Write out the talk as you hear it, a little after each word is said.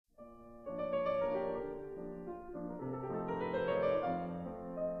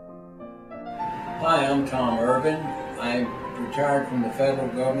Hi, I'm Tom Irvin. I retired from the federal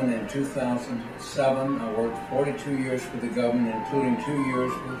government in 2007. I worked 42 years for the government, including 2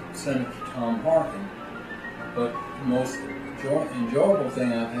 years with Senator Tom Harkin. But the most enjoyable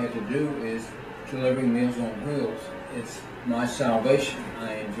thing I've had to do is delivering Meals on Wheels. It's my salvation.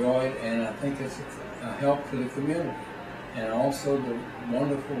 I enjoy it, and I think it's a help to the community, and also the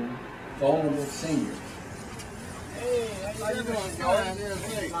wonderful, vulnerable seniors. Hey, how you doing, John?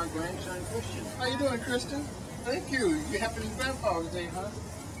 My grandson, Christian. How you doing, Christian? Thank you. You happy to grandpa today, huh?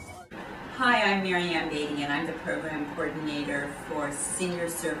 Hi, I'm Mary Ann Beatty, and I'm the program coordinator for Senior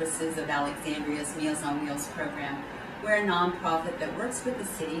Services of Alexandria's Meals on Wheels program. We're a nonprofit that works with the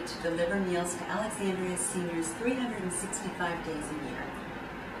city to deliver meals to Alexandria's seniors 365 days a year.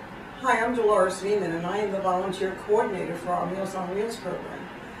 Hi, I'm Dolores Veman, and I am the volunteer coordinator for our Meals on Wheels program.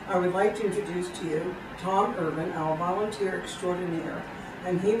 I would like to introduce to you Tom Irvin, our volunteer extraordinaire,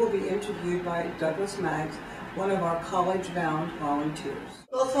 and he will be interviewed by Douglas Maggs, one of our college-bound volunteers.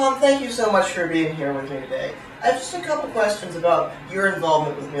 Well, Tom, thank you so much for being here with me today. I have just a couple questions about your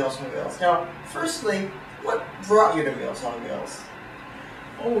involvement with Meals on Wheels. Now, firstly, what brought you to Meals on Wheels?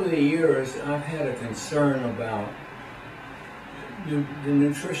 Over the years, I've had a concern about the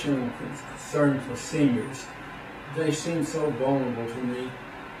nutritional concern for seniors. They seem so vulnerable to me,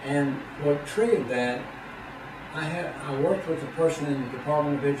 and what triggered that, I worked with a person in the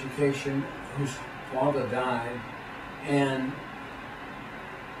Department of Education whose father died, and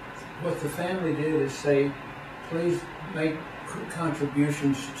what the family did is say, please make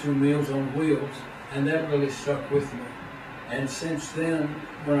contributions to Meals on Wheels, and that really stuck with me. And since then,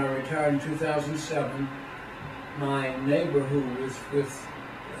 when I retired in 2007, my neighbor who was with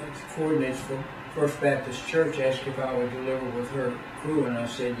coordinates for First Baptist Church asked if I would deliver with her crew, and I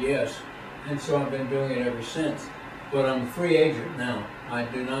said yes. And so I've been doing it ever since. But I'm a free agent now.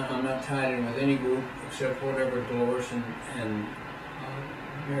 I'm not tied in with any group except whatever Dolores and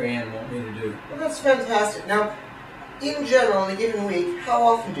Mary Ann want me to do. Well, that's fantastic. Now, in general, in a given week, how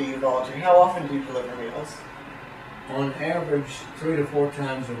often do you volunteer? How often do you deliver meals? On average, 3 to 4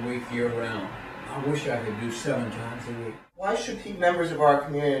 times a week, year-round. I wish I could do 7 times a week. Why should members of our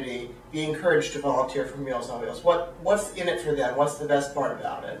community be encouraged to volunteer for Meals on Wheels? What's in it for them? What's the best part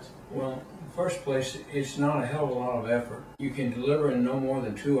about it? Well, in the first place, it's not a hell of a lot of effort. You can deliver in no more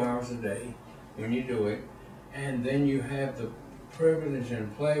than 2 hours a day when you do it, and then you have the privilege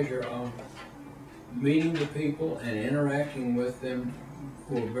and pleasure of meeting the people and interacting with them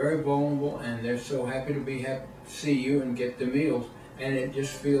who are very vulnerable, and they're so happy to see you and get the meals, and it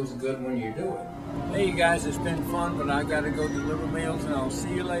just feels good when you do it. Hey you guys, it's been fun, but I gotta go deliver meals, and I'll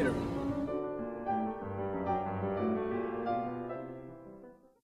see you later.